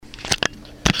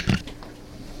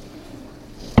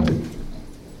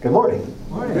Good morning.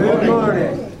 Good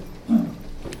morning.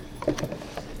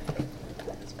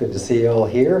 It's good to see you all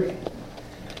here.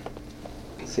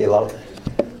 See a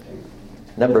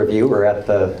number of you were at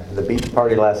the beach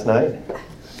party last night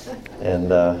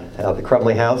and at the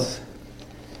Crumley House.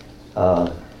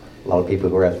 A lot of people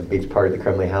who were at the beach party at the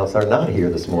Crumley House are not here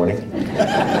this morning.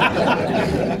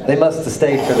 They must have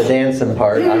stayed for the dancing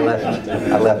part.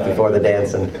 I left before the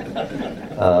dancing.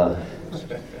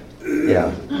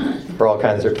 Yeah, for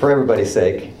everybody's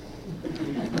sake.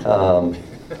 But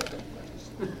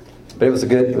it was a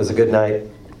good night,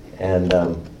 and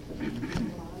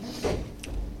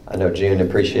I know June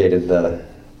appreciated the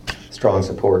strong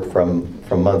support from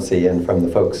Muncie and from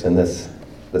the folks in this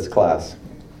class.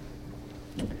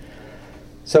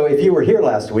 So if you were here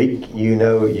last week, you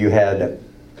know you had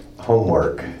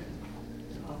homework,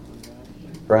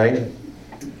 right?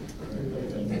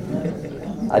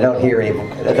 I don't hear any.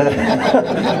 That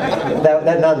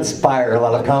doesn't inspire a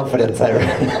lot of confidence. I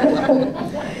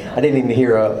didn't even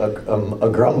hear a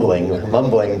grumbling, a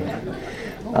mumbling.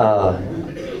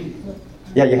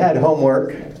 Yeah, you had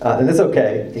homework, and it's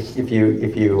okay if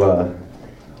you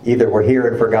either were here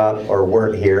and forgot or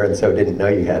weren't here and so didn't know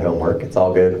you had homework. It's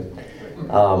all good.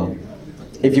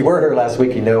 If you were here last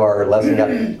week, you know our lesson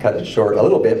got cut short a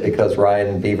little bit because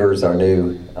Ryan Beavers, our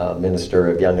new minister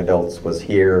of young adults, was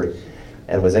here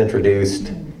and was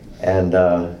introduced and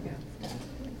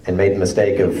made the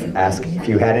mistake of asking if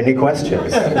you had any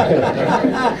questions.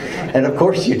 And of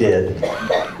course you did.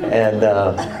 And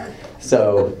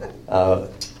so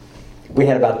we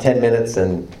had about 10 minutes,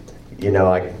 and you know,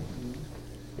 I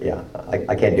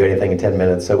can't do anything in 10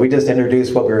 minutes. So we just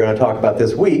introduced what we were going to talk about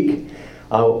this week.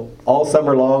 All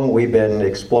summer long, we've been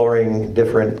exploring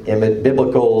different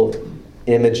biblical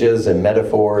images and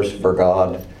metaphors for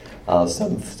God.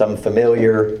 Some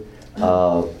familiar,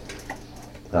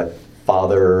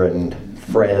 father and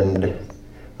friend.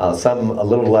 Some a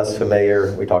little less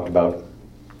familiar. We talked about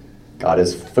God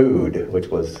as food, which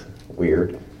was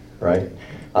weird, right?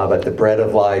 But the bread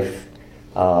of life,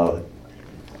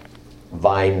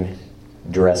 vine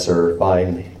dresser,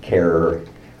 vine carer,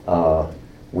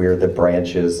 we're the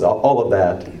branches, all of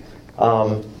that.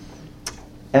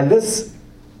 And this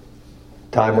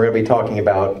time we're going to be talking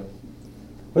about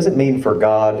what does it mean for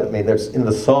God? I mean, there's in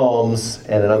the Psalms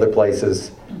and in other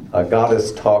places, God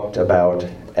is talked about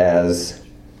as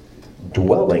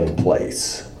dwelling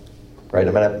place, right?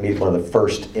 I mean, that means one of the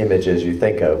first images you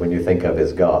think of when you think of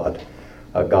is God.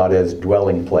 God as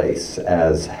dwelling place,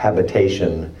 as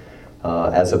habitation,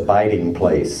 as abiding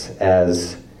place,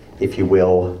 as, if you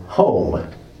will, home.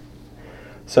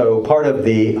 So part of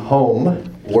the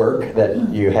home work that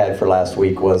you had for last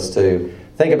week was to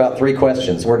think about 3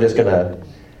 questions.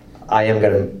 I am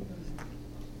going to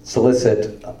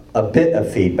solicit a bit of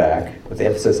feedback, with the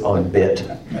emphasis on bit.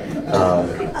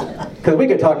 Because we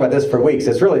could talk about this for weeks.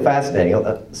 It's really fascinating.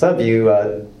 Some of you,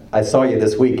 I saw you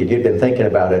this week and you'd been thinking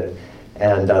about it.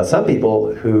 And some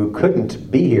people who couldn't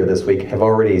be here this week have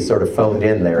already sort of phoned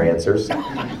in their answers. So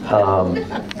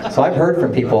I've heard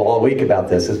from people all week about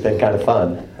this. It's been kind of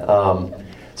fun.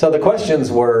 So the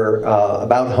questions were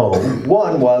about home.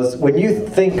 One was, when you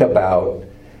think about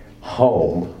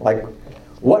home, like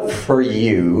what for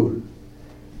you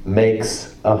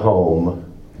makes a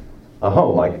home a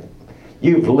home? Like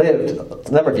a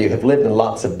number of you have lived in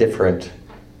lots of different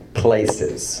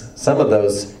places. Some of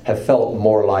those have felt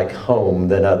more like home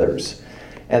than others.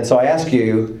 And so I ask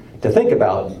you to think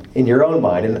about, in your own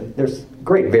mind, and there's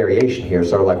great variation here,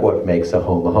 sort of like what makes a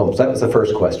home a home. So that was the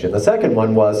first question. The second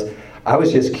one was, I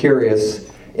was just curious,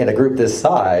 in a group this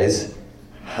size,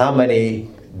 how many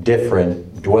different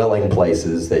dwelling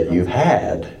places that you've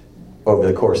had over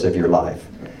the course of your life.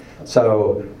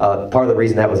 So part of the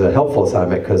reason that was a helpful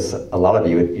assignment, because a lot of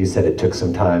you said it took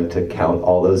some time to count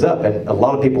all those up, and a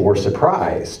lot of people were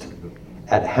surprised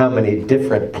at how many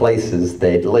different places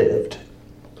they'd lived,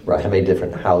 right? How many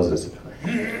different houses.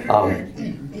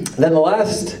 Then the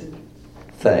last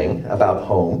thing about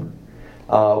home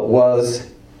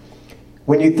was,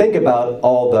 when you think about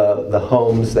all the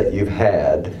homes that you've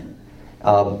had,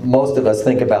 most of us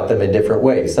think about them in different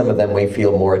ways. Some of them we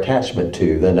feel more attachment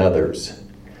to than others.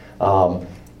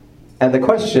 And the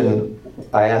question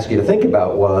I asked you to think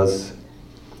about was,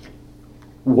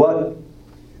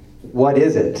 what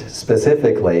is it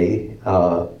specifically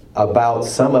about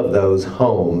some of those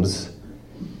homes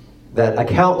that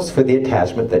accounts for the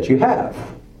attachment that you have?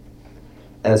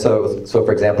 And so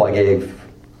for example, I gave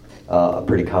a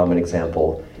pretty common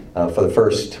example. For the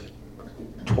first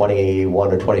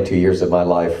 21 or 22 years of my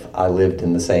life, I lived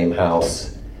in the same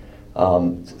house.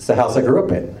 It's the house I grew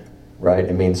up in, right?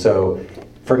 I mean, so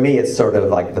for me, it's sort of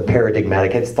like the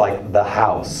paradigmatic, it's like the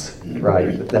house,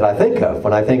 right, that I think of.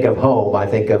 When I think of home, I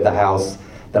think of the house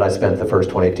that I spent the first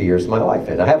 22 years of my life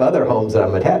in. I have other homes that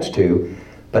I'm attached to,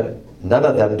 but none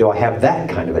of them do I have that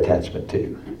kind of attachment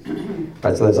to.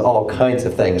 Right, so there's all kinds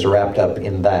of things wrapped up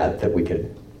in that we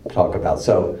could talk about.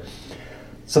 So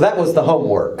that was the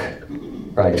homework,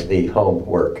 right? The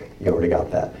homework. You already got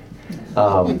that.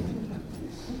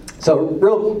 So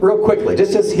real quickly,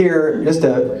 just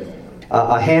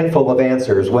a handful of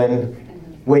answers.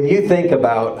 When you think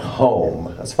about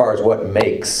home, as far as what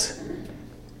makes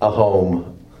a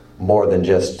home more than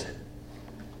just,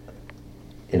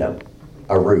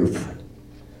 a roof,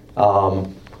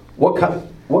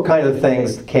 what kind of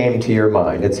things came to your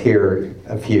mind? Let's hear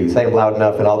a few. Say them loud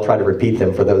enough, and I'll try to repeat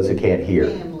them for those who can't hear.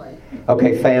 Family.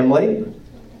 Okay, family.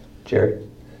 Jerry?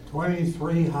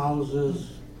 23 houses,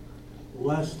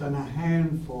 less than a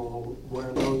handful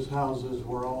where those houses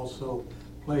were also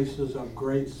places of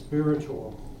great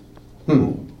spiritual.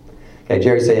 Okay,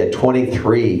 Jerry said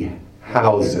 23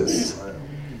 houses.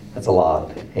 That's a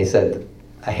lot. He said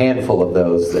a handful of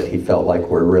those that he felt like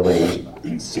were really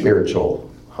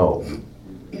spiritual home.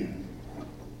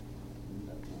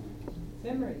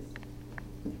 Memories.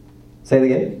 Say it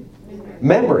again?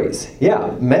 Memories.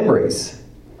 Yeah, memories.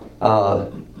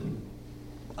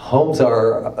 Homes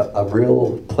are a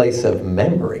real place of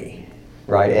memory,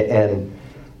 right? And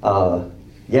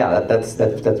that's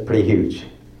pretty huge.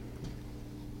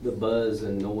 The buzz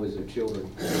and noise of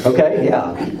children. Okay,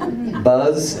 yeah.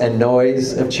 Buzz and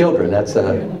noise of children. That's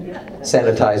a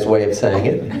sanitized way of saying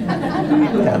it.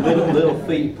 Yeah. Little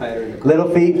feet pattering. Little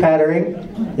feet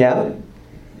pattering. Yeah.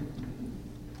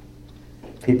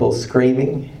 People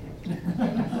screaming.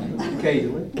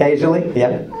 Occasionally,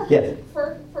 yeah. Yes.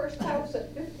 First house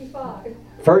at 55.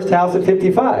 First house at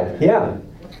 55, yeah.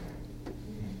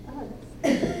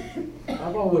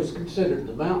 I've always considered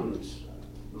the mountains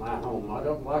my home. I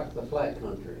don't like the flat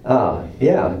country.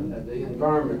 Yeah. The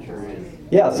environment you're in.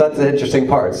 Yeah, so that's the interesting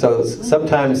part. So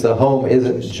sometimes the home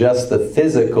isn't just the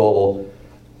physical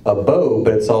abode,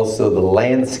 but it's also the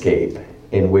landscape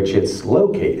in which it's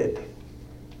located.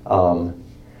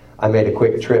 I made a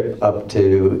quick trip up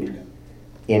to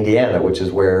Indiana, which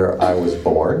is where I was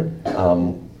born.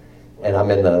 And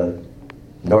I'm in the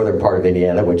northern part of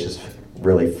Indiana, which is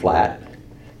really flat,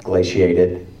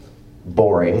 glaciated,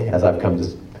 boring, as I've come to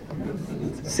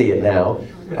see it now.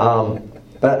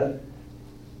 But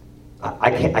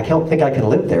I don't think I can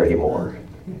live there anymore,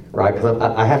 right? Because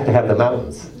I have to have the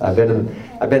mountains. I've been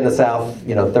in the South,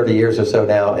 30 years or so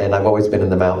now, and I've always been in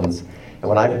the mountains. And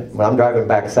when I'm driving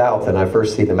back south and I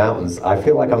first see the mountains, I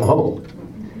feel like I'm home,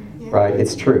 right?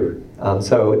 It's true.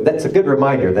 So that's a good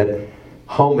reminder that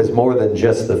home is more than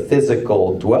just the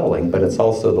physical dwelling, but it's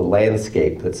also the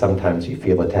landscape that sometimes you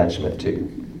feel attachment to.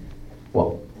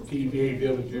 Well, PVA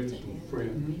villages,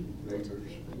 friends,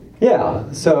 neighbors. Yeah,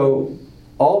 so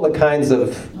all the kinds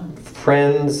of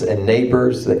friends and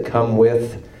neighbors that come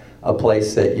with a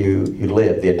place that you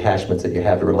live, the attachments that you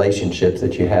have, the relationships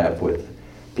that you have with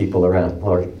people around.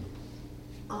 Lori?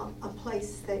 A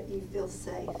place that you feel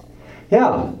safe.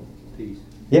 Yeah. Peace.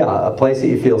 Yeah, a place that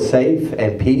you feel safe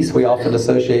and peace we often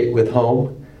associate with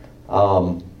home.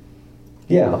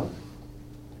 Yeah.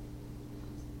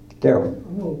 Daryl?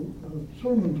 Well,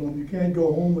 sermons on you can't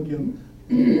go home again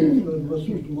unless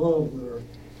there's love there.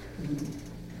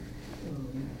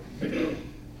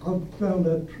 I've found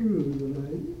that true, that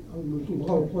there's a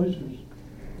lot of places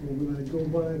when I go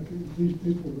back, these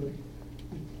people that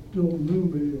still knew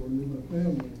me or knew my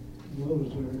family, love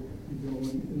is there, and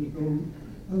there's no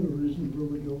other reason to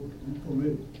really go for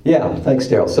me. Yeah, thanks,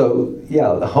 Daryl. So,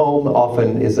 yeah, the home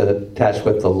often is attached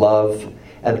with the love,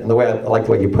 and the way I like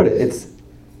the way you put it,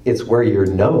 it's where you're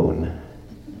known,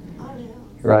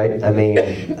 right? I mean,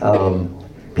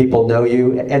 people know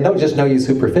you, and don't just know you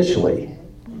superficially.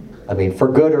 I mean, for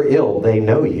good or ill, they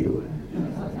know you,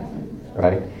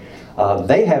 right?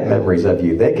 They have memories of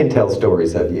you. They can tell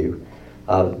stories of you.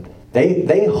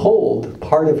 They hold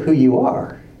part of who you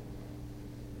are,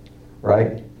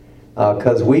 right?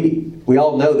 Because we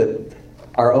all know that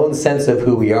our own sense of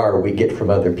who we are, we get from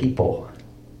other people.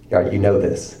 Right? You know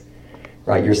this,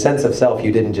 right? Your sense of self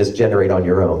you didn't just generate on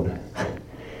your own.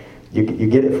 You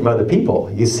get it from other people.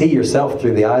 You see yourself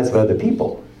through the eyes of other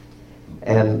people.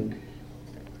 And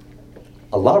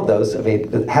a lot of those,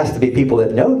 it has to be people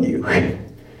that know you.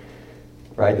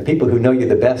 Right? The people who know you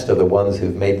the best are the ones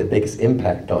who've made the biggest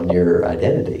impact on your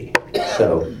identity.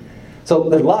 So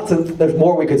there's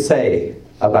more we could say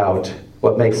about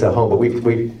what makes a home, but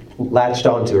we've latched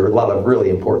onto a lot of really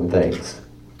important things.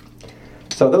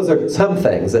 So those are some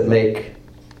things that make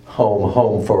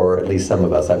home for at least some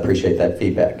of us. I appreciate that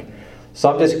feedback.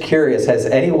 So I'm just curious, has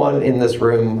anyone in this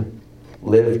room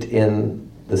lived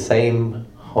in the same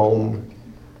home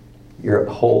your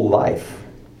whole life?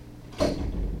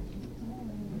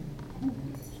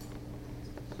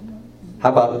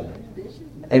 How about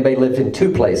anybody lived in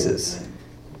two places?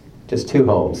 Just two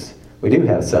homes? We do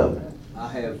have some. I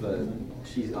have,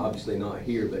 she's obviously not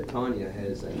here, but Tanya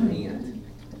has an aunt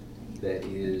that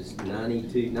is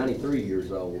 93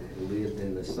 years old, lived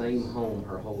in the same home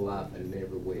her whole life and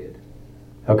never wed.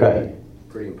 Okay.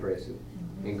 Pretty impressive.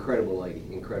 Incredible lady,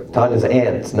 incredible. Tanya's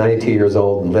aunt's 92 years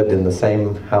old and lived in the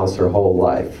same house her whole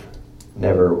life,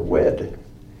 never wed.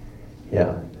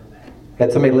 Yeah.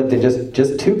 Had somebody lived in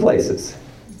just two places.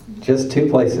 Just two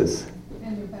places.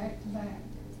 And they're back to back.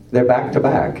 They're back to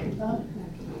back.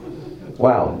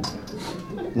 Wow.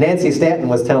 Nancy Stanton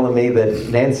was telling me that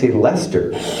Nancy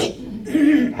Lester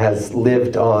has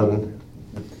lived on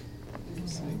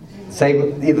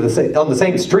on the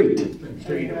same street.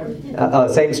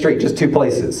 Same street, just two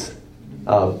places,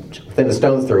 within a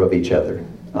stone's throw of each other.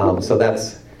 So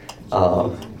that's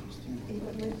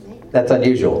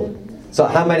unusual. So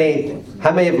how many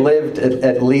have lived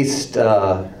at least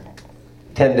 10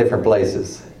 different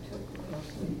places?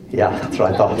 Yeah, that's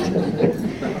what I thought.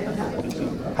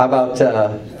 How about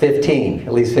 15?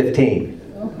 At least 15.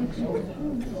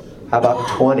 How about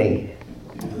 20?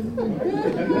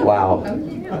 Wow.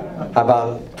 How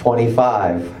about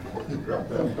 25?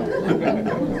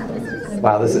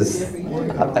 Wow, this is,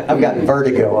 I've got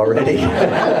vertigo already.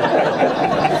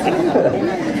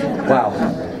 Wow.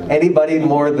 Anybody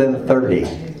more than 30?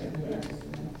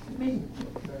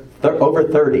 Over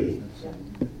 30?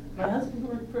 My husband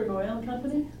worked for an oil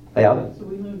company, Yeah. so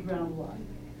we moved around a lot.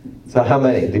 So how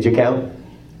many? Did you count?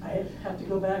 I have to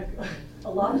go back a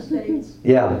lot of states,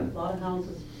 Yeah. a lot of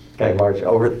houses. Okay, March,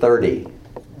 over 30.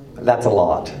 That's a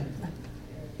lot.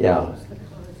 Yeah.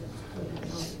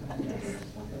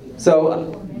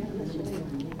 So,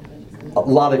 a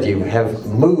lot of you have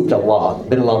moved a lot,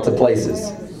 been in lots of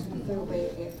places.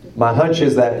 My hunch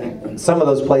is that some of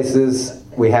those places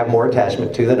we have more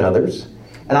attachment to than others.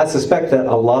 And I suspect that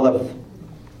a lot of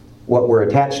what we're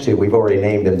attached to we've already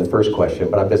named in the first question,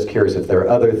 but I'm just curious if there are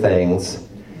other things.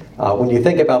 When you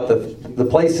think about the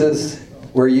places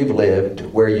where you've lived,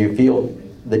 where you feel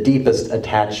the deepest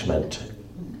attachment,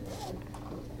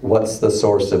 what's the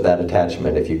source of that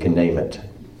attachment, if you can name it?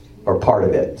 Or part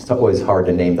of it. It's always hard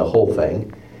to name the whole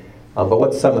thing. But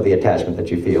what's some of the attachment that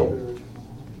you feel?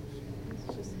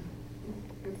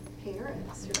 Your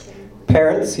parents, your family.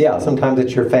 Parents, yeah. Sometimes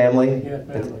it's your family. Yeah,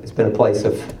 family. It's been a place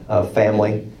of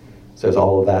family. So there's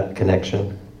all of that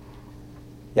connection.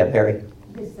 Yeah, Mary?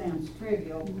 This sounds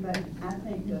trivial, but I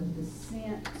think of the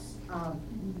sense of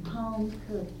home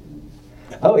cooking.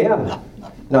 Oh, yeah.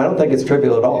 No, I don't think it's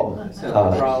trivial at all. Sounds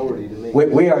a priority to me.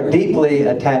 We are deeply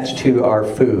attached to our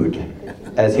food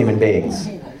as human beings.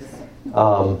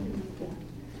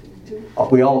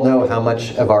 We all know how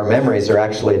much of our memories are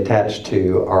actually attached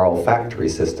to our olfactory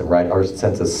system, right? Our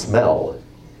sense of smell,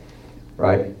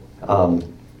 right?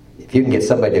 If you can get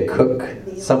somebody to cook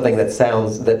something that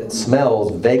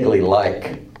smells vaguely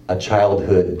like a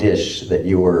childhood dish that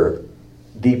you were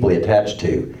deeply attached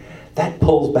to, that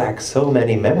pulls back so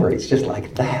many memories, just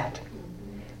like that.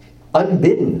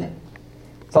 Unbidden.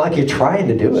 It's not like you're trying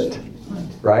to do it,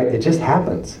 right? It just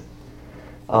happens.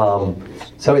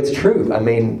 So it's true. I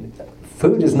mean,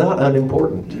 food is not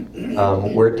unimportant.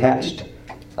 We're attached.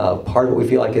 Part of what we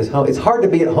feel like is home. It's hard to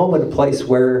be at home in a place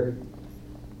where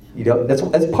you don't. That's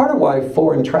part of why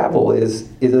foreign travel is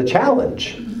a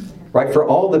challenge, right? For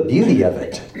all the beauty of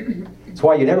it. It's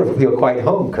why you never feel quite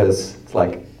home, because it's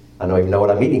like, I don't even know what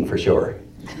I'm eating for sure,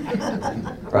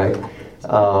 right?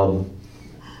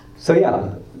 So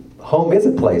yeah, home is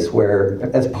a place where,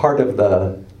 as part of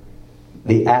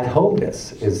the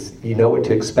at-homeness, is you know what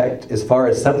to expect as far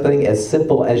as something as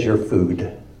simple as your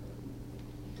food.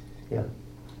 Yeah.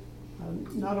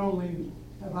 Not only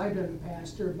have I been a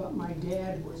pastor, but my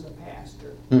dad was a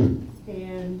pastor. Mm.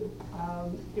 And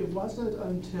it wasn't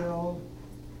until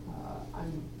I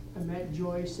met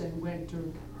Joyce and went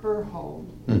to her home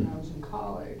when I was in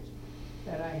college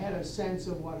that I had a sense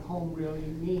of what home really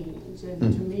means. And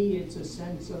to me, it's a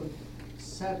sense of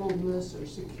settledness or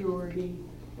security,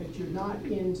 that you're not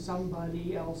in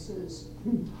somebody else's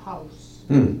house.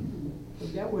 And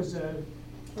that was a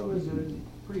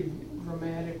pretty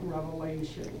dramatic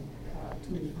revelation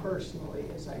to me personally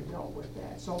as I dealt with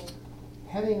that. So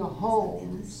having a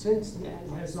home since then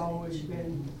has always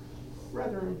been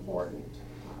rather important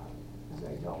as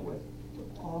I dealt with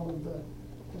all of the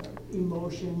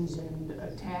emotions and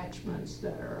attachments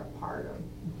that are a part of,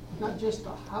 not just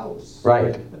the house.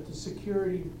 Right. But the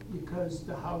security, because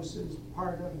the house is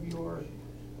part of your,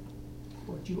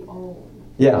 what you own.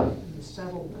 Yeah. And the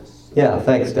settledness. Yeah,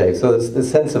 thanks, Dave. So it's the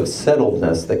sense of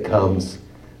settledness that comes.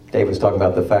 Dave was talking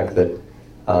about the fact that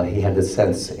he had this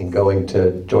sense in going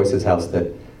to Joyce's house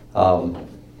that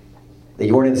that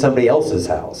you weren't in somebody else's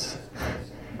house,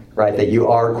 right? That you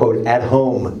are, quote, at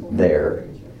home there.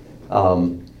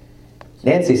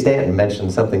 Nancy Stanton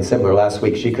mentioned something similar last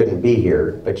week. She couldn't be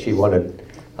here, but she wanted,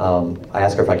 I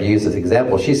asked her if I could use this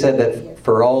example. She said that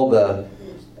for all the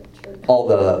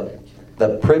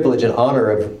privilege and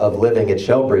honor of living at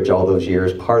Shellbridge all those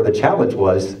years, part of the challenge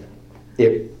was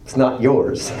it's not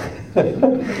yours,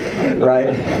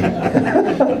 right?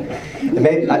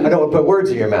 Maybe, I don't want to put words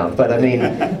in your mouth, but I mean,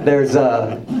 there's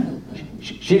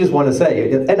she just wanted to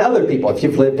say, and other people, if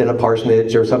you've lived in a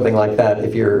parsonage or something like that,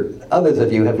 others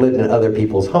of you have lived in other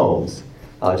people's homes,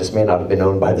 just may not have been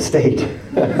owned by the state.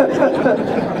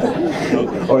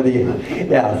 Or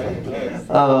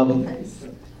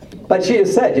but she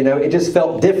has said, it just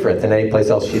felt different than any place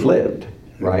else she'd lived,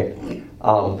 right?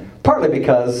 Partly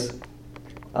because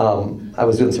I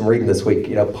was doing some reading this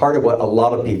week, part of what a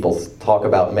lot of people talk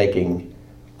about making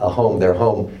a home their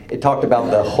home, it talked about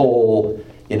the whole,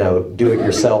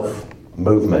 do-it-yourself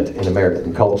movement in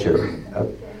American culture.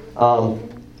 And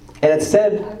it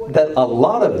said that a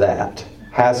lot of that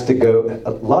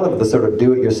a lot of the sort of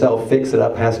do-it-yourself,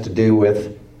 fix-it-up has to do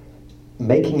with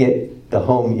making it the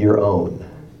home your own,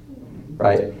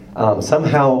 right?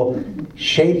 Somehow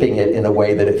shaping it in a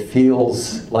way that it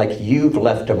feels like you've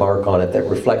left a mark on it that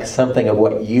reflects something of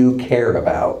what you care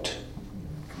about,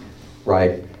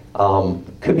 right?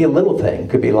 Could be a little thing.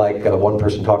 Could be like one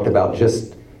person talked about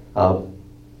just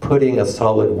putting a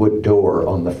solid wood door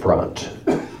on the front,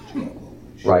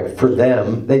 right? For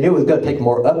them, they knew it was going to take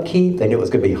more upkeep. They knew it was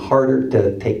going to be harder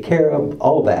to take care of,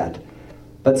 all that.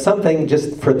 But something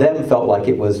just for them felt like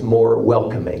it was more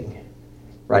welcoming.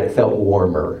 Right, it felt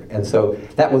warmer. And so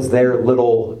that was their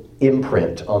little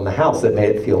imprint on the house that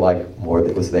made it feel like more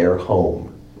that was their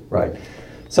home, right?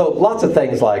 So lots of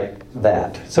things like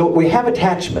that. So we have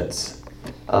attachments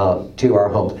to our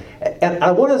homes. And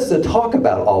I want us to talk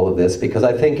about all of this because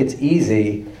I think it's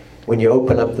easy when you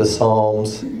open up the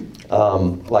Psalms,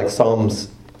 like Psalms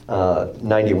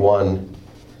 91,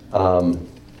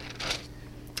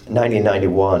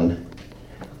 91,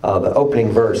 the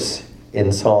opening verse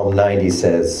in Psalm 90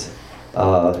 says,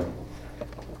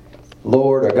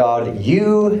 Lord our God,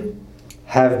 you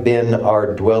have been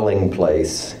our dwelling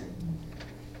place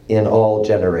in all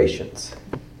generations.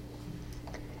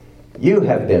 You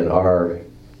have been our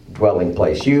dwelling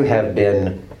place. You have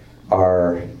been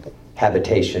our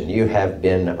habitation. You have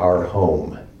been our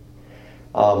home.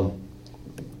 I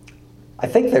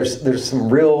think there's some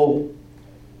real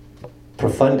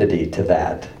profundity to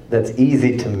that that's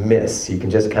easy to miss. You can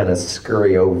just kind of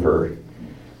scurry over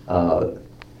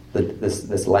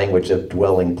this language of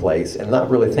dwelling place and not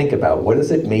really think about what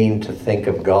does it mean to think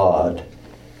of God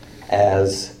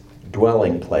as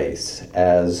dwelling place,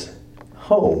 as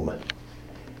home,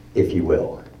 if you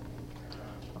will.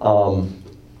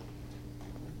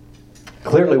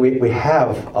 Clearly we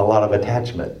have a lot of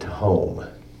attachment to home.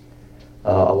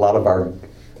 A lot of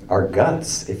our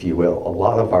guts, if you will, a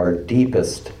lot of our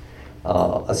deepest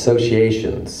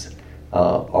associations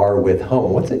are with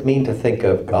home. What's it mean to think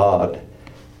of God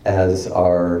as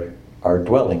our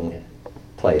dwelling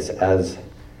place, as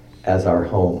our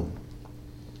home?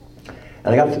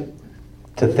 And I got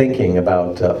to thinking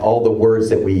about all the words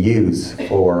that we use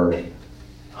for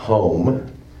home,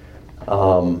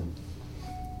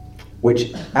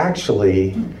 which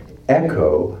actually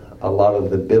echo a lot of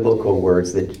the biblical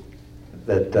words that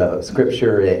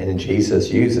Scripture and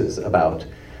Jesus uses about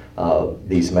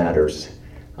these matters.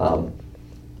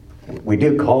 We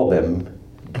do call them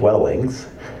dwellings,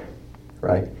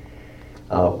 right? We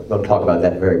don't talk about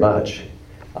that very much.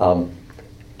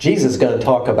 Jesus is going to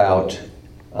talk about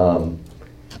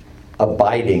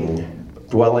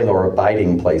dwelling or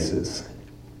abiding places,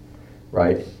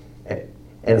 right?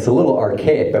 And it's a little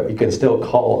archaic, but you can still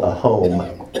call a home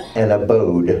an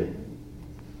abode,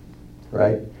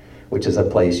 right? Which is a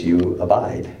place you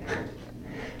abide.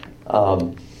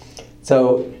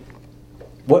 So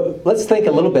let's think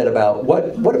a little bit about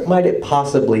what might it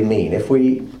possibly mean if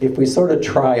we sort of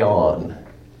try on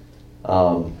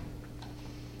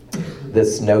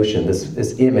this notion,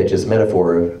 this image, this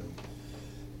metaphor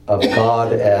of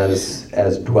God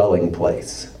as dwelling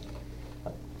place.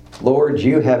 Lord,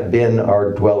 you have been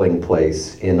our dwelling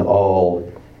place in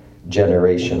all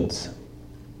generations.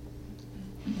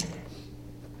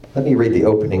 Let me read the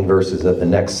opening verses of the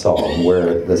next psalm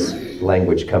where this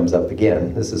language comes up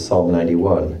again. This is Psalm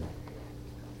 91.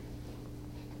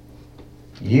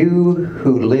 You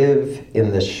who live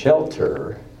in the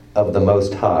shelter of the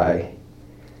Most High,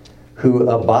 who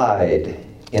abide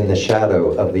in the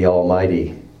shadow of the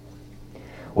Almighty,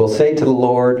 will say to the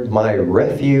Lord, my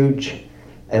refuge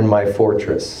and my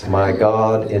fortress, my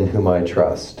God in whom I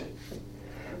trust.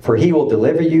 For he will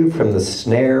deliver you from the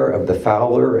snare of the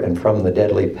fowler and from the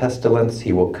deadly pestilence.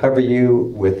 He will cover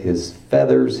you with his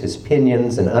feathers, his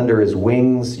pinions, and under his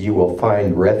wings you will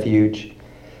find refuge.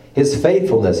 His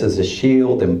faithfulness is a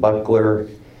shield and buckler.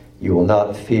 You will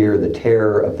not fear the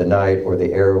terror of the night, or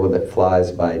the arrow that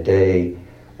flies by day,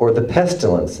 or the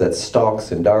pestilence that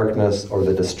stalks in darkness, or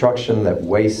the destruction that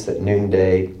wastes at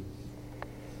noonday.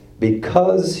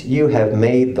 Because you have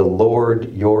made the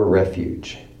Lord your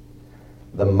refuge,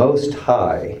 the Most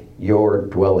High your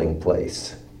dwelling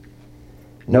place,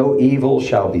 no evil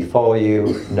shall befall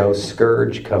you, no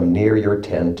scourge come near your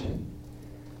tent.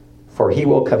 For he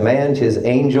will command his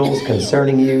angels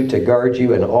concerning you to guard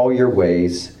you in all your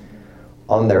ways.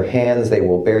 On their hands they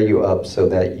will bear you up so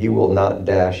that you will not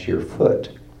dash your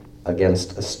foot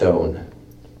against a stone.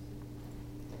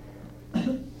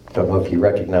 Don't know if you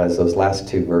recognize those last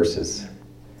two verses.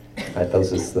 Right,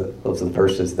 those are the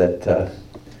verses that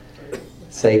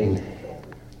Satan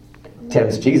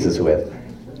tempts Jesus with.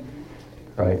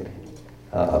 Right?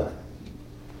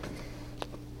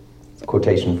 It's a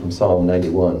quotation from Psalm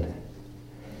 91.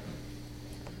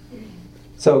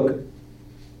 So,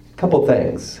 a couple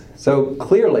things. So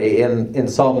clearly in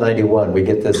Psalm 91 we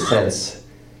get this sense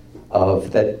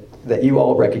of that you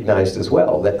all recognized as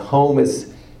well, that home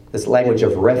is this language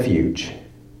of refuge,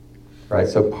 right?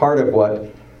 So part of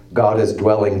what God's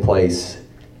dwelling place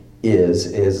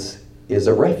is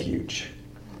a refuge.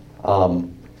 A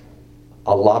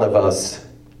lot of us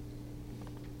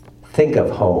think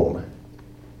of home.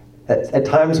 At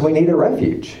times we need a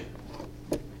refuge,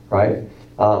 right?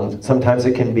 Sometimes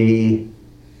it can be,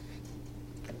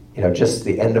 just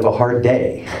the end of a hard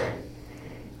day,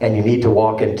 and you need to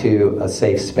walk into a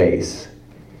safe space,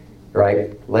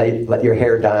 right? Let your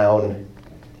hair down,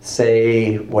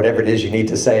 say whatever it is you need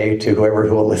to say to whoever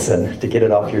who will listen to get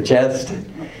it off your chest,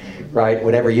 right?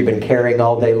 Whatever you've been carrying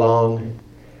all day long,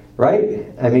 right?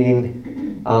 I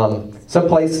mean,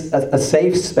 someplace, a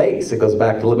safe space. It goes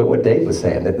back to a little bit what Dave was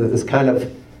saying, this kind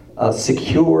of a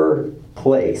secure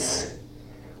place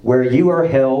where you are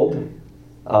held.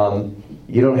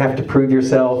 You don't have to prove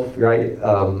yourself, right?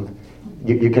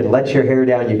 You can let your hair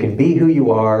down. You can be who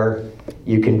you are.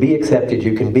 You can be accepted.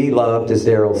 You can be loved, as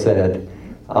Daryl said.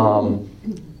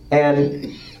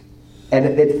 And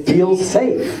it feels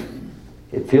safe.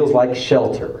 It feels like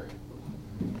shelter.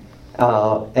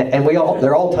 And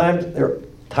there are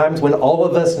times when all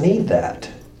of us need that.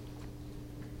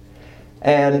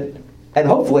 And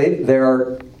hopefully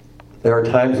there are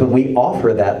times when we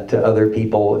offer that to other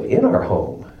people in our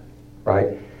home.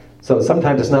 Right? So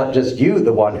sometimes it's not just you,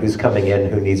 the one who's coming in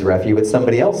who needs refuge, it's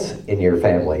somebody else in your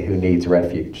family who needs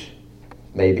refuge.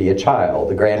 Maybe a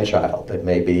child, a grandchild, it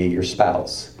may be your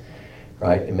spouse,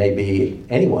 right? It may be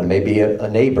anyone, maybe a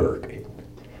neighbor.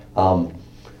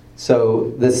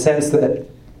 So the sense that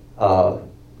God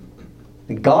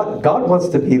wants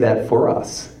to be that for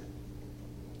us.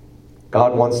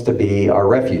 God wants to be our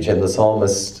refuge, and the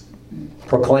psalmist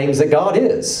proclaims that God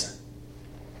is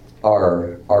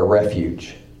our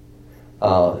refuge.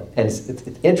 And it's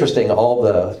interesting, all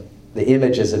the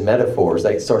images and metaphors,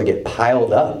 they sort of get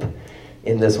piled up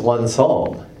in this one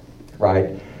psalm,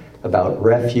 right? About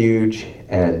refuge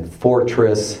and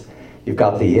fortress. You've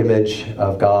got the image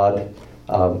of God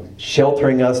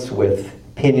sheltering us with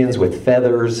pinions, with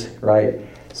feathers, right?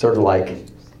 Sort of like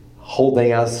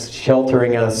holding us,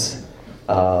 sheltering us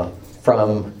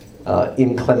from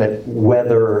inclement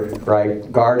weather,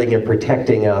 right? Guarding and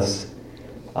protecting us.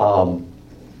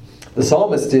 The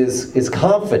psalmist is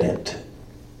confident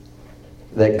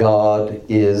that God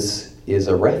is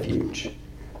a refuge,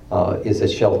 is a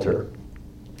shelter.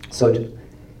 So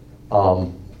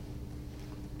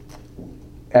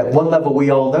at one level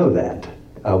we all know that.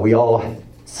 We all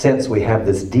sense we have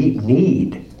this deep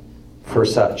need for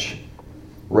such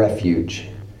refuge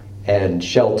and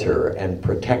shelter and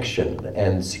protection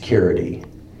and security.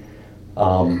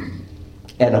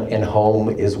 And home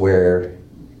is where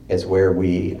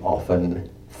we often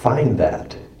find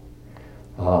that.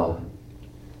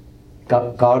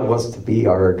 God wants to be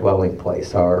our dwelling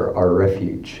place, our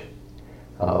refuge.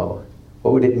 What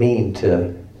would it mean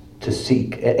to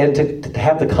seek and to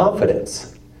have the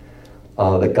confidence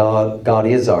that God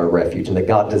is our refuge and that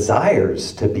God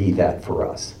desires to be that for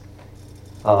us?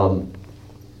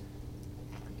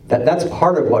 That's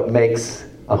part of what makes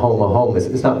a home a home.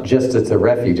 It's not just it's a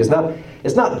refuge. It's not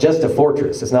just a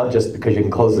fortress. It's not just because you can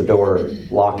close the door,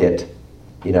 lock it,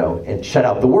 and shut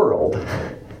out the world.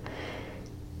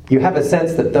 You have a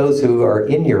sense that those who are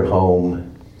in your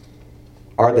home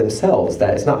are themselves.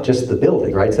 That it's not just the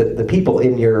building, right? So the people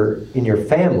in your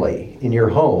family, in your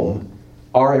home,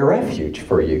 are a refuge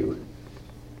for you,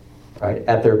 right?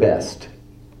 At their best.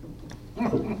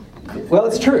 Well,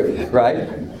 it's true, right?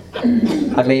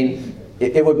 I mean,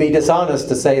 it would be dishonest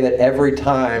to say that every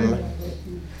time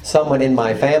someone in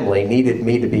my family needed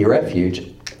me to be a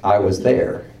refuge, I was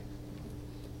there.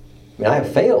 I mean, I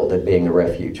have failed at being a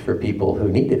refuge for people who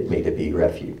needed me to be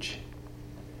refuge.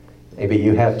 Maybe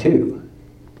you have too,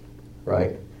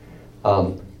 right?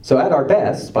 So at our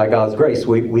best, by God's grace,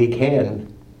 we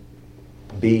can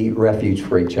be refuge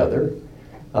for each other.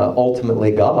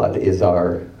 Ultimately, God is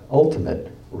our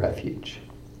ultimate refuge.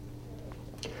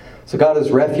 So God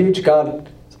is refuge. God,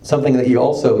 something that you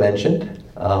also mentioned,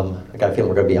 I got a feeling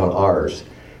we're going to be on ours,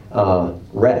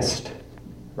 rest,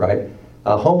 right?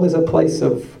 Home is a place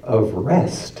of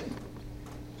rest.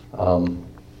 God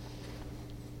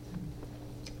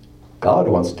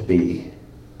wants to be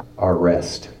our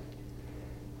rest,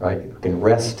 right? We can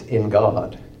rest in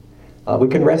God. We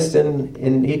can rest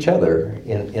in each other,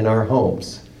 in our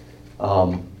homes.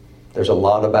 There's a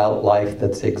lot about life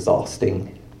that's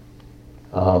exhausting.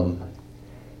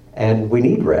 And we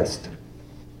need rest.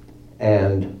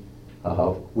 And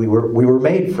we were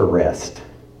made for rest.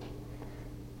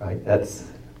 Right?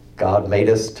 God made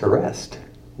us to rest,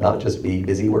 not just be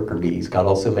busy worker bees. God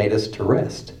also made us to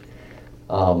rest.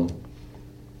 And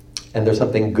there's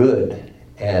something good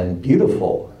and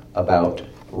beautiful about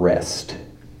rest.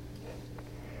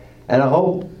 And a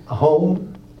home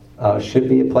should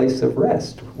be a place of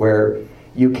rest where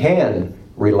you can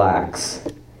relax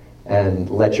and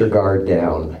let your guard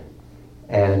down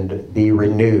and be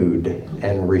renewed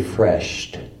and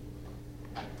refreshed.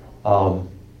 God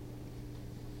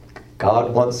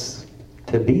wants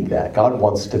to be that. God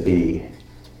wants to be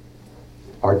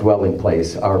our dwelling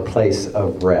place, our place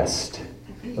of rest.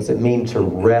 What does it mean to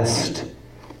rest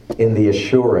in the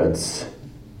assurance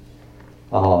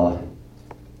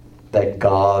that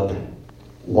God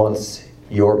wants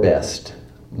your best,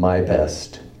 my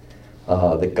best,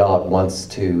 that God wants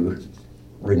to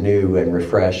renew and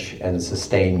refresh and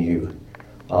sustain you,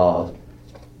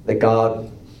 that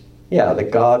God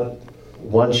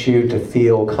wants you to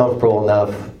feel comfortable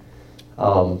enough.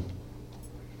 I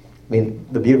mean,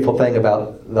 the beautiful thing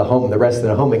about the home, the rest of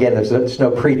the home, again, there's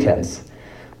no pretense.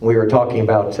 We were talking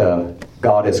about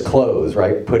God as clothes,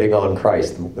 right? Putting on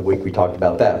Christ. The week we talked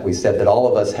about that. We said that all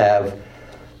of us have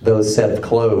those set of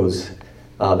clothes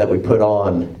that we put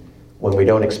on when we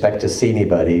don't expect to see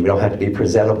anybody. We don't have to be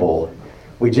presentable.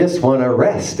 We just want to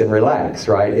rest and relax,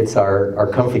 right? It's our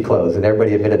comfy clothes, and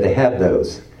everybody admitted they have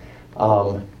those.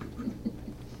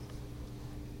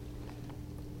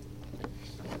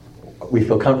 We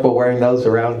feel comfortable wearing those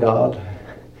around God? Or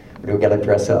do we got to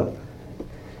dress up?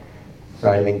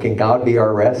 Right? I mean, can God be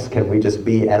our rest? Can we just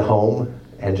be at home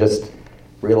and just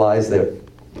realize that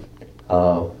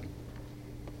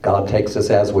God takes us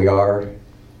as we are,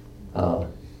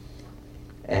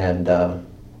 and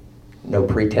no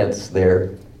pretense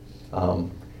there.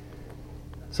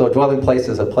 So a dwelling place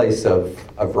is a place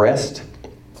of rest.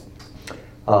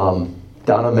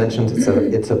 Donna mentioned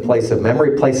it's a place of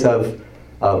memory, place of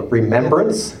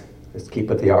remembrance. Let's keep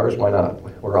with the R's, why not?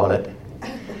 We're on it.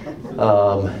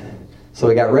 So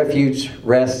we got refuge,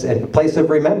 rest, and a place of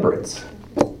remembrance,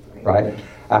 right?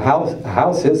 A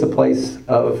house is a place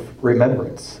of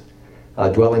remembrance. A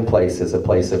dwelling place is a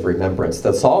place of remembrance.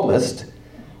 The psalmist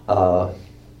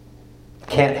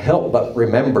can't help but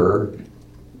remember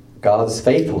God's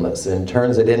faithfulness and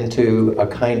turns it into a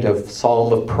kind of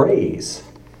psalm of praise.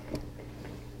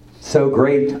 So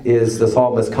great is the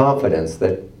psalmist's confidence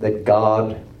that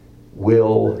God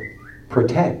will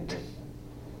protect,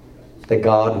 that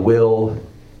God will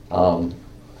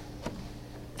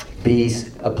be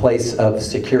a place of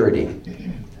security.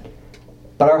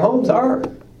 But our homes are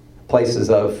places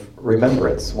of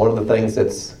remembrance. One of the things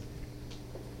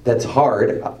that's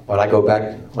hard when I go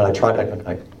back,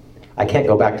 I can't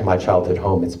go back to my childhood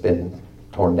home. It's been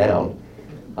torn down.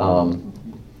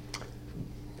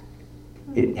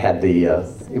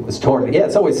 It was torn. Yeah,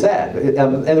 it's always sad.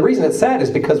 And the reason it's sad is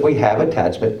because we have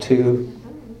attachment to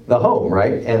the home,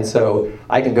 right? And so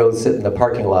I can go sit in the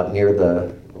parking lot near one of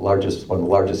the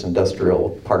largest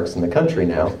industrial parks in the country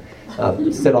now.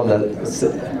 Sit on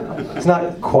it's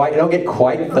not quite, you don't get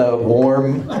quite the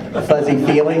warm, fuzzy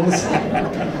feelings.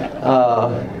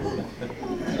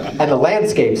 And the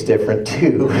landscape's different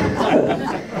too.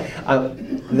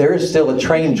 There is still a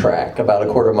train track about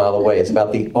a quarter mile away. It's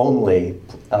about the only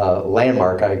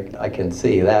landmark I can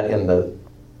see. That in the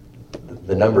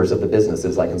numbers of the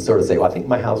businesses, I can sort of say, well, I think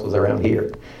my house was around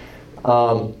here.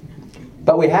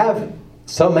 But we have,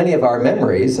 so many of our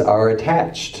memories are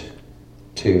attached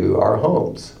to our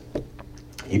homes.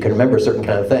 You can remember certain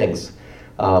kind of things.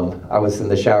 I was in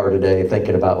the shower today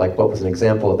thinking about like what was an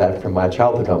example of that from my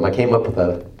childhood home. I came up with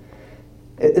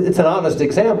it's an honest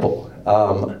example.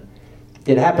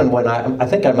 It happened when I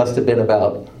think I must have been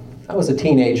I was a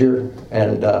teenager,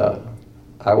 and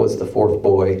I was the fourth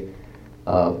boy.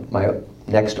 My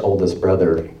next oldest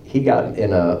brother, he got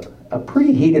in a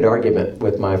pretty heated argument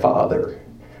with my father,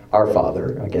 our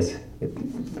father, I guess,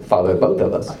 father of both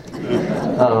of us,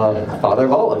 father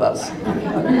of all of us.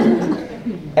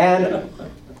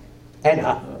 And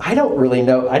I don't really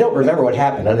know, I don't remember what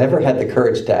happened. I never had the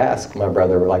courage to ask my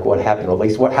brother, like, what happened, or at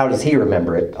least how does he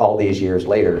remember it all these years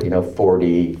later,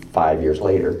 45 years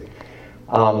later.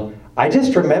 I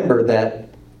just remember that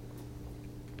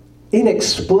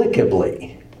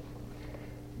inexplicably,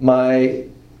 my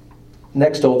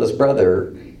next oldest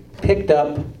brother picked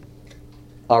up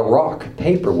a rock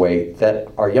paperweight that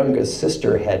our youngest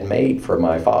sister had made for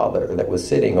my father that was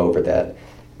sitting over that,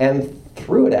 and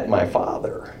threw it at my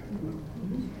father.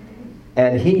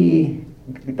 And he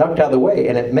ducked out of the way,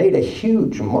 and it made a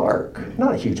huge mark,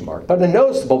 not a huge mark, but a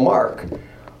noticeable mark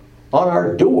on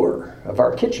our door of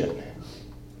our kitchen,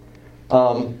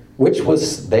 which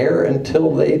was there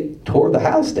until they tore the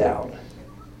house down.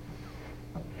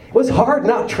 It was hard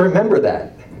not to remember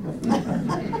that.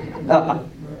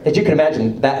 As you can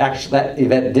imagine, that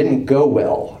event didn't go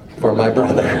well for my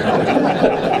brother.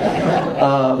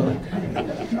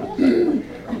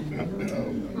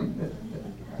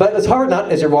 But it's hard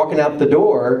not, as you're walking out the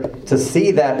door, to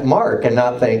see that mark and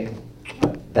not think,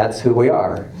 that's who we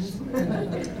are,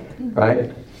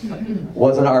 right?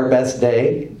 Wasn't our best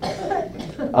day,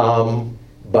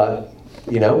 but,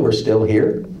 we're still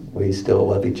here. We still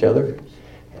love each other.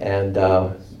 And,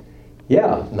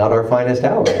 yeah, not our finest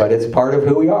hour, but it's part of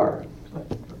who we are,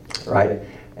 right?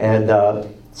 And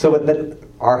so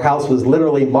our house was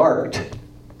literally marked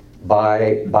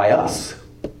by us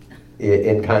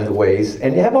in kinds of ways.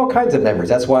 And you have all kinds of memories.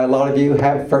 That's why a lot of you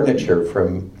have furniture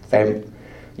from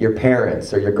your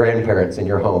parents or your grandparents in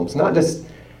your homes. Not just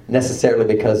necessarily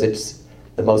because it's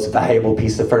the most valuable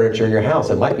piece of furniture in your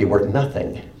house. It might be worth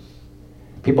nothing.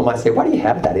 People might say, why do you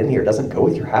have that in here? It doesn't go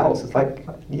with your house. It's like,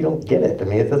 you don't get it. I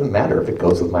mean, it doesn't matter if it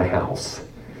goes with my house,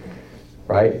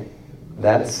 right?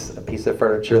 That's a piece of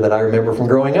furniture that I remember from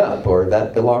growing up, or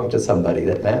that belonged to somebody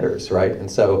that matters, right? And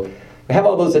so we have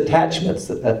all those attachments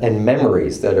and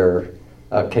memories that are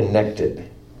connected.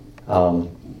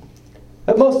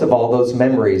 But most of all, those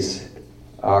memories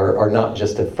are not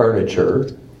just of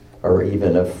furniture or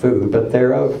even of food, but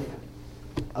they're of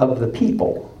the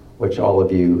people, which all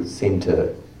of you seem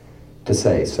to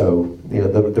say. So,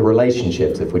 the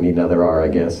relationships, if we need another R, I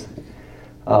guess.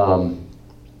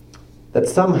 That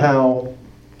somehow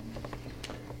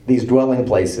these dwelling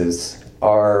places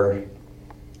are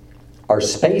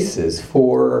spaces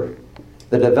for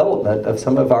the development of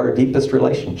some of our deepest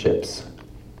relationships.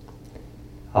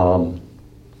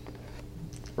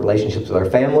 Relationships with our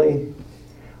family.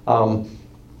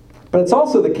 But it's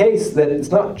also the case that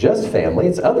it's not just family,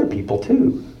 it's other people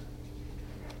too.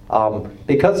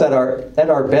 Because at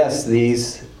our best,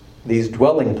 these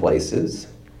dwelling places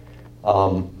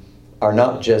are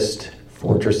not just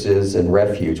fortresses and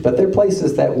refuge, but they're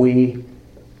places that we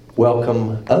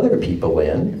welcome other people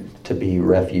in to be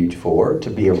refuge for,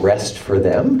 to be a rest for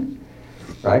them,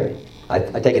 right? I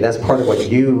take it that's part of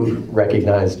what you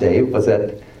recognized, Dave, was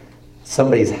that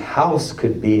somebody's house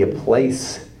could be a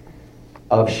place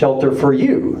of shelter for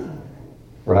you,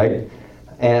 right?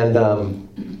 And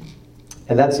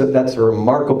that's a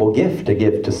remarkable gift to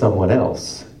give to someone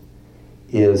else,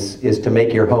 is to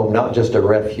make your home not just a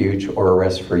refuge or a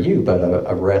rest for you, but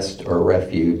a rest or a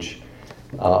refuge,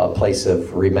 a place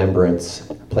of remembrance,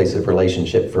 a place of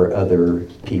relationship for other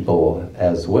people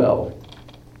as well.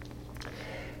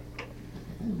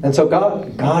 And so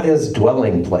God is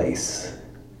dwelling place,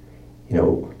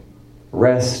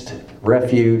 rest,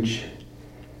 refuge,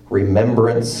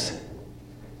 remembrance.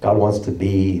 God wants to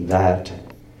be that.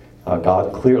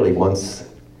 God clearly wants,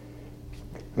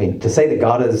 to say that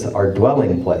God is our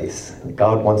dwelling place,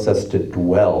 God wants us to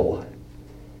dwell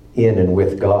in and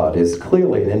with God, is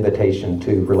clearly an invitation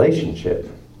to relationship,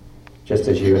 just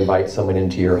as you invite someone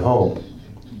into your home.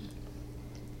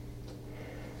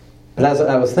 But as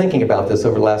I was thinking about this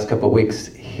over the last couple of weeks,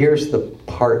 here's the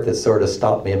part that sort of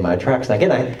stopped me in my tracks. And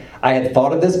again, I had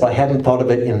thought of this, but I hadn't thought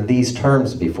of it in these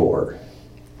terms before.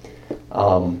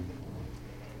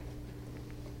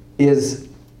 Is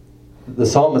the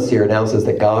psalmist here announces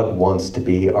that God wants to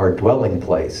be our dwelling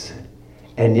place.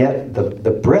 And yet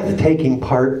the breathtaking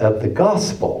part of the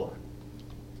gospel,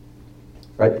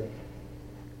 right,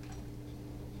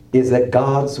 is that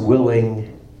God's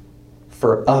willing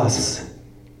for us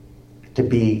to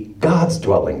be God's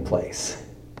dwelling place.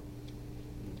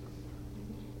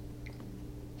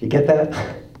 Do you get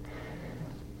that?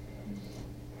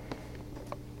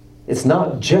 It's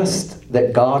not just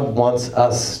that God wants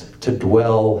us to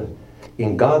dwell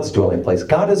in God's dwelling place.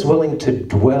 God is willing to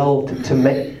dwell, to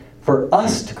make, for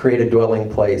us to create a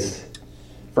dwelling place,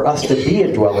 for us to be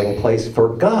a dwelling place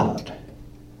for God.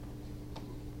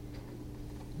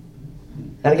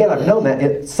 And again, I've known that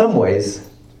in some ways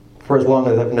for as long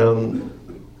as I've known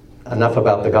enough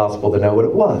about the gospel to know what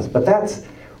it was. But that's,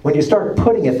 when you start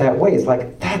putting it that way, it's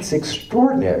like, that's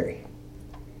extraordinary.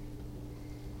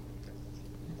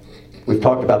 We've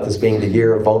talked about this being the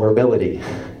year of vulnerability,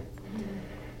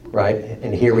 right?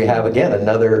 And here we have, again,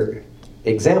 another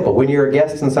example. When you're a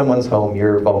guest in someone's home,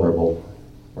 you're vulnerable,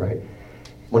 right?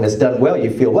 When it's done well, you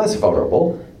feel less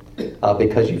vulnerable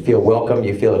because you feel welcome,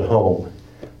 you feel at home.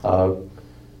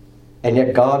 And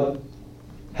yet God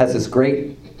has this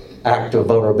great act of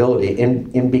vulnerability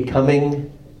in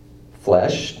becoming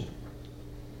flesh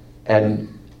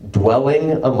and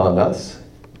dwelling among us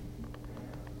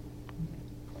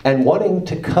and wanting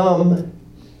to come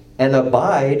and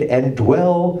abide and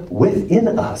dwell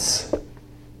within us.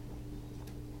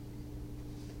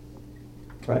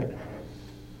 Right?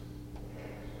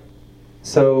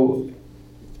 So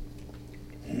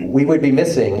we would be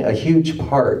missing a huge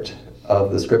part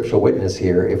of the scriptural witness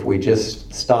here if we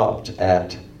just stopped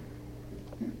at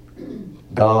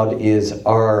God is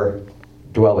our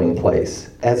dwelling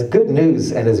place. As good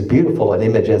news and as beautiful an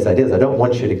image as that is, I don't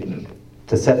want you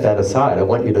to set that aside. I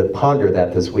want you to ponder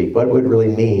that this week. What would it really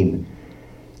mean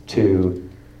to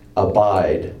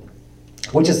abide?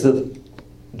 Which is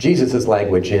Jesus'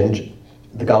 language in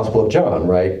the Gospel of John,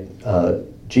 right?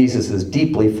 Jesus is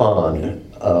deeply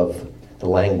fond of the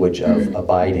language of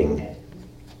abiding.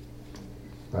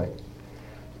 Right.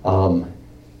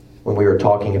 When we were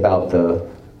talking about the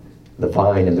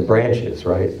vine and the branches,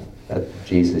 right? That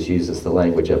Jesus uses the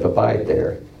language of abide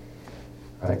there,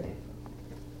 right?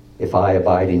 If I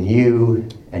abide in you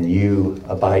and you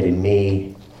abide in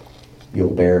me,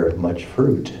 you'll bear much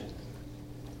fruit,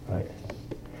 right?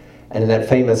 And in that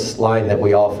famous line that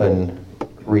we often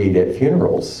read at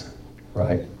funerals,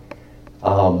 right?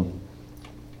 But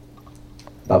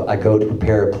I go to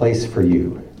prepare a place for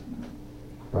you.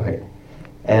 Right?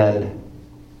 And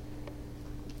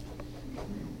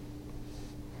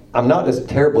I'm not as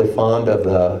terribly fond of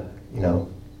the,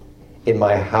 in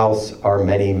my house are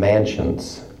many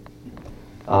mansions.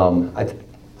 I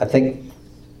think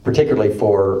particularly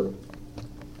for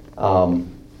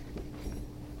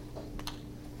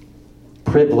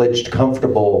privileged,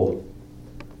 comfortable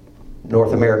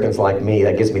North Americans like me,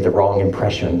 that gives me the wrong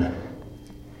impression.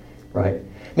 Right?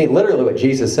 I mean, literally what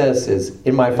Jesus says is,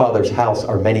 in my Father's house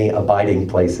are many abiding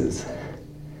places.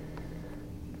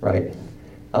 Right?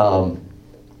 I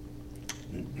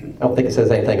don't think it says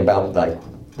anything about, like,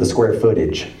 the square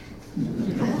footage.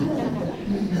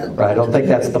 Right? I don't think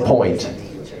that's the point.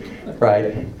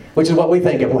 Right? Which is what we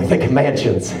think of when we think of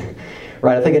mansions.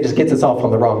 Right? I think it just gets us off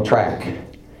on the wrong track.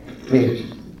 I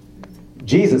mean,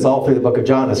 Jesus, all through the book of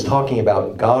John, is talking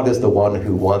about God is the one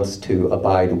who wants to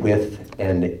abide with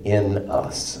and in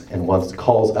us, and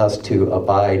calls us to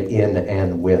abide in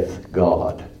and with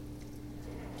God.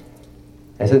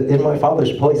 I said, in my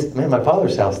Father's place, my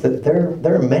Father's house, that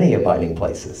there are many abiding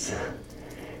places.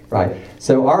 Right?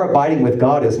 So our abiding with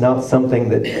God is not something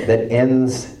that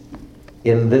ends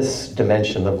in this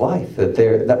dimension of life.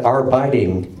 That our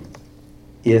abiding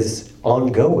is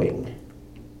ongoing.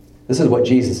 This is what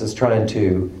Jesus is trying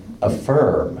to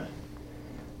affirm.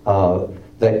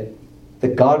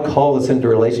 That God called us into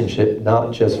relationship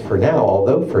not just for now,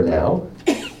 although for now,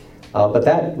 but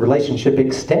that relationship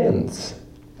extends,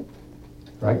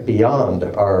 right, beyond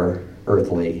our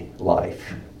earthly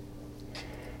life.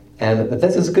 And that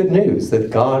this is good news, that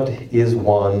God is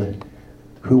one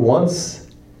who wants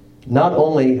not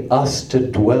only us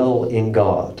to dwell in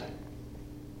God,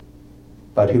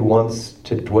 but who wants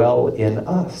to dwell in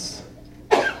us.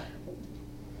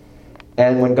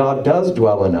 And when God does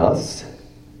dwell in us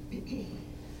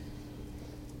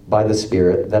by the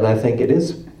Spirit, then I think it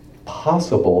is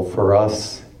possible for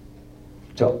us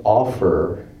to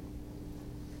offer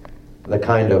the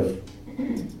kind of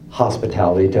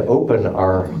hospitality, to open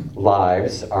our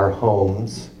lives, our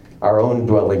homes, our own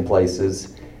dwelling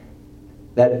places,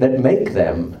 that make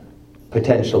them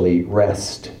potentially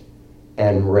rest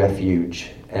and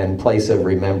refuge and place of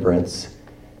remembrance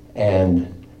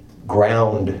and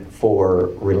ground for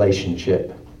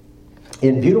relationship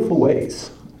in beautiful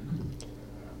ways.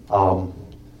 So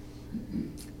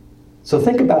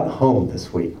think about home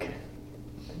this week.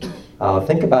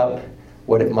 Think about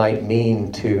what it might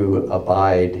mean to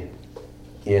abide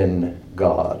in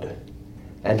God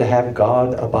and to have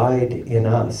God abide in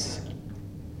us.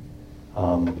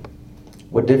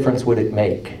 What difference would it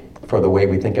make for the way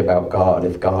we think about God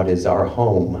if God is our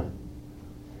home?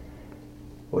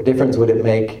 What difference would it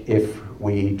make if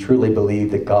we truly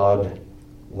believe that God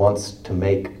wants to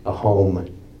make a home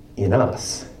in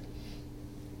us?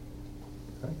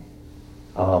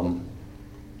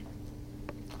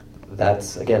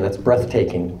 That's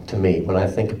breathtaking to me when I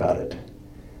think about it.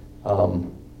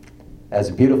 As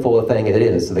beautiful a thing it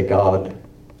is that God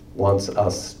wants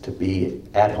us to be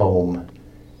at home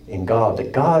in God,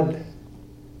 that God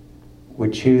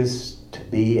would choose to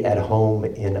be at home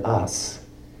in us,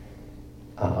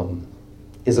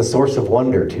 is a source of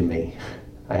wonder to me,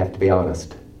 I have to be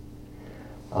honest.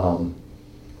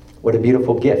 What a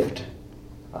beautiful gift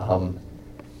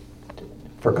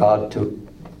for God to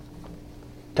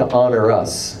honor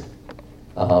us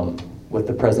with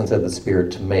the presence of the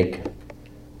Spirit, to make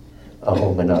a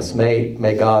home in us.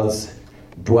 May God's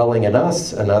dwelling in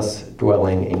us and us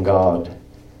dwelling in God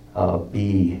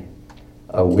be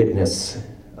a witness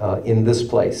in this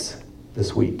place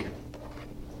this week.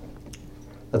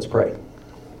 Let's pray.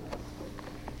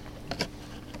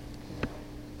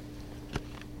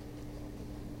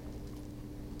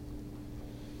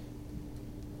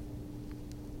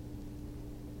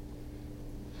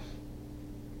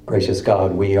 Gracious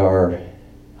God, we are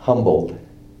humbled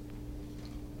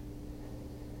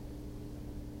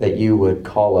that you would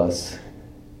call us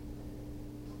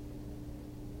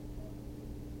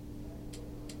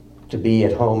to be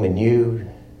at home in you,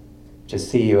 to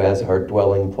see you as our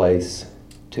dwelling place,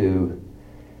 to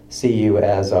see you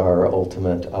as our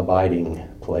ultimate abiding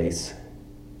place,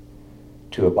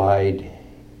 to abide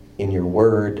in your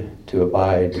word, to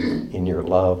abide in your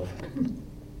love.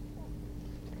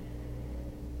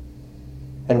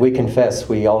 And we confess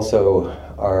we also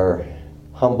are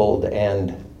humbled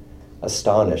and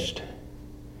astonished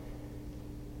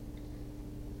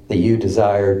that you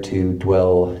desire to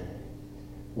dwell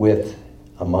with,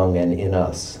 among, and in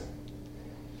us.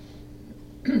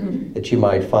 That you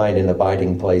might find an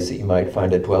abiding place, that you might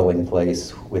find a dwelling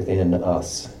place within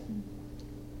us.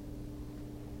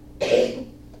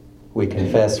 We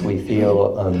confess we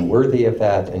feel unworthy of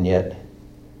that, and yet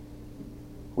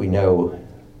we know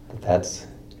that that's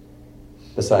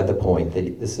beside the point,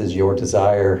 that this is your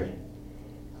desire,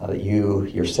 that you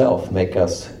yourself make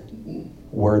us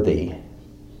worthy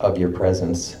of your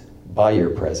presence, by your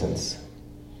presence.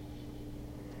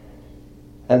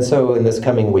 And so in this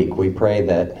coming week, we pray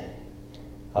that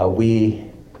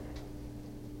we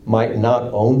might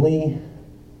not only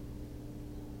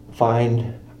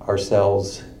find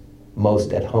ourselves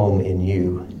most at home in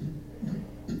you,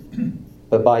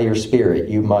 but by your Spirit,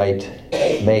 you might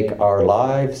make our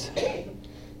lives,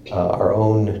 our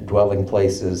own dwelling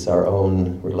places, our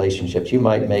own relationships, you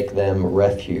might make them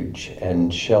refuge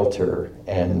and shelter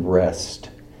and rest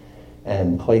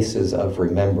and places of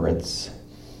remembrance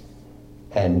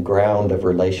and ground of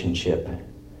relationship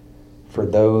for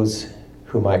those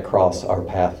who might cross our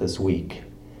path this week.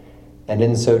 And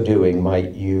in so doing,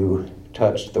 might you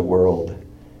touch the world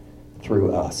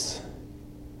through us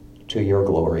to your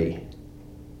glory.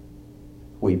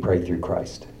 We pray through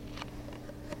Christ.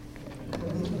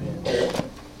 Amen.